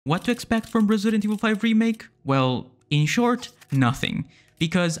What to expect from Resident Evil 5 Remake? Well, in short, nothing.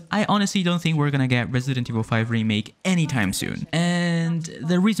 Because I honestly don't think we're gonna get Resident Evil 5 Remake anytime soon. And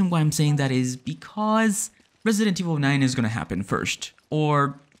the reason why I'm saying that is because Resident Evil 9 is gonna happen first.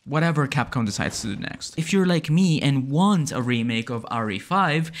 Or whatever Capcom decides to do next. If you're like me and want a remake of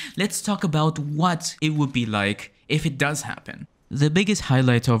RE5, let's talk about what it would be like if it does happen. The biggest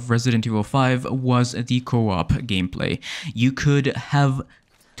highlight of Resident Evil 5 was the co-op gameplay. You could have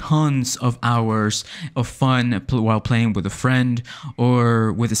tons of hours of fun while playing with a friend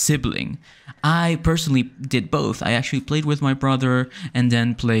or with a sibling. I personally did both. I actually played with my brother and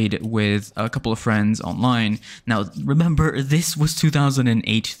then played with a couple of friends online. Now, remember, this was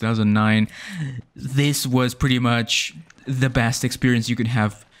 2008, 2009. This was pretty much the best experience you could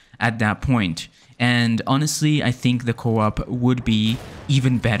have at that point. And honestly, I think the co-op would be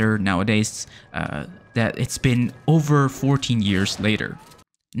even better nowadays that it's been over 14 years later.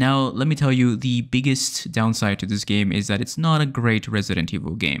 Now, let me tell you, the biggest downside to this game is that it's not a great Resident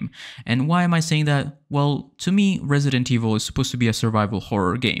Evil game. And why am I saying that? Well, to me, Resident Evil is supposed to be a survival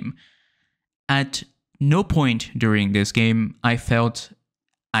horror game. At no point during this game I've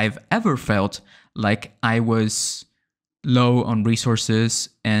ever felt like I was low on resources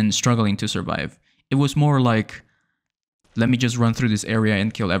and struggling to survive. It was more like, let me just run through this area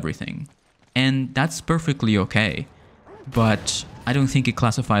and kill everything. And that's perfectly okay. But I don't think it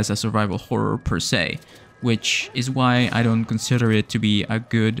classifies as survival horror per se, which is why I don't consider it to be a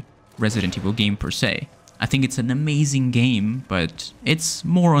good Resident Evil game per se. I think it's an amazing game, but it's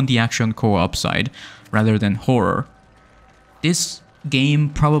more on the action co-op side rather than horror. This game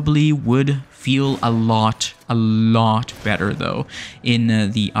probably would feel a lot better though in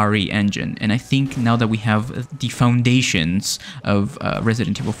the RE engine, and I think now that we have the foundations of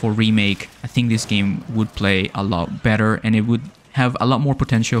Resident Evil 4 Remake, I think this game would play a lot better and it would have a lot more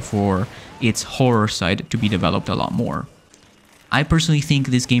potential for its horror side to be developed a lot more. I personally think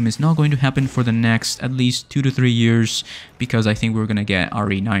this game is not going to happen for the next at least 2 to 3 years because I think we're going to get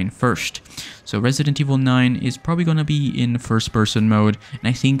RE9 first. So Resident Evil 9 is probably going to be in first person mode, and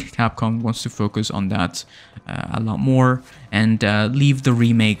I think Capcom wants to focus on that a lot more and leave the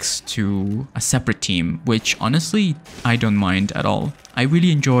remakes to a separate team, which honestly I don't mind at all. I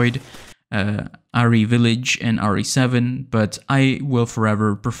really enjoyed RE Village and RE7, but I will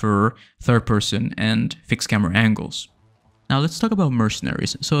forever prefer third person and fixed camera angles. Now let's talk about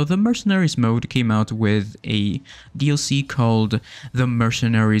Mercenaries. So the Mercenaries mode came out with a DLC called The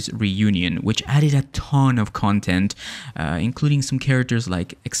Mercenaries Reunion, which added a ton of content, including some characters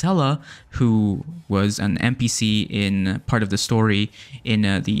like Excella, who was an NPC in part of the story in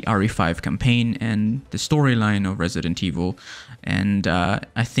the RE5 campaign and the storyline of Resident Evil. And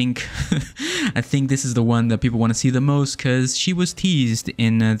I think I think this is the one that people want to see the most because she was teased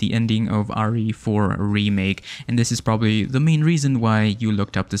in the ending of RE4 Remake, and this is probably the main reason why you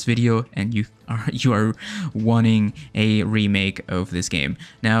looked up this video and you are wanting a remake of this game.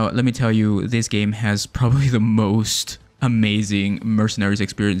 Now, let me tell you, this game has probably the most amazing Mercenaries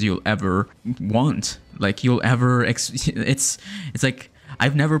experience you'll ever want. Like you'll ever it's like,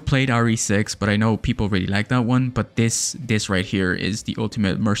 I've never played RE6, but I know people really like that one. But this right here is the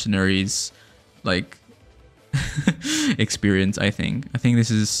ultimate Mercenaries like experience. I think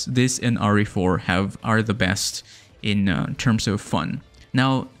this and RE4 are the best in terms of fun.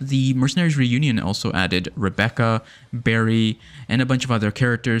 Now, the Mercenaries Reunion also added Rebecca, Barry, and a bunch of other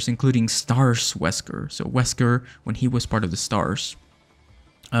characters, including Stars Wesker. So Wesker, when he was part of the Stars.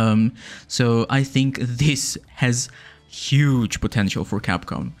 So I think this has huge potential for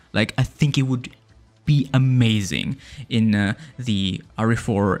Capcom. Like, I think it would be amazing in the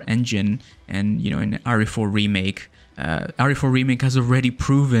RE4 engine and, you know, in RE4 Remake. RE4 Remake has already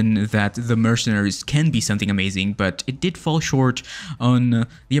proven that the Mercenaries can be something amazing, but it did fall short on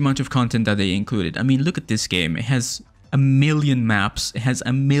the amount of content that they included. I mean, look at this game. It has a million maps, it has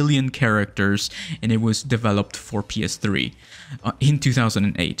a million characters, and it was developed for PS3 in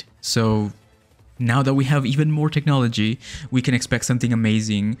 2008. So now that we have even more technology, we can expect something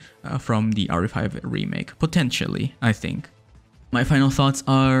amazing from the RE5 Remake, potentially, I think. My final thoughts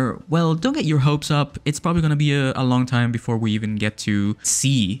are, well, don't get your hopes up. It's probably going to be a long time before we even get to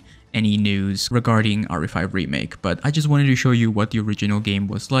see any news regarding RE5 Remake, but I just wanted to show you what the original game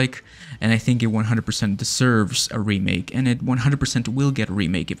was like, and I think it 100% deserves a remake, and it 100% will get a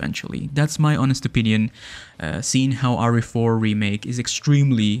remake eventually. That's my honest opinion. Seeing how RE4 Remake is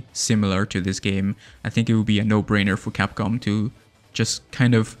extremely similar to this game, I think it would be a no-brainer for Capcom to just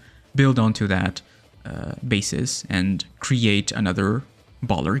kind of build onto that basis and create another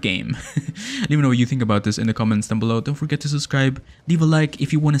baller game. Let me know what you think about this in the comments down below. Don't forget to subscribe, leave a like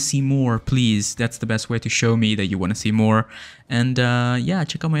if you want to see more, please. That's the best way to show me that you want to see more. And yeah,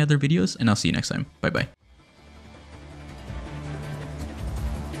 check out my other videos, and I'll see you next time. Bye bye.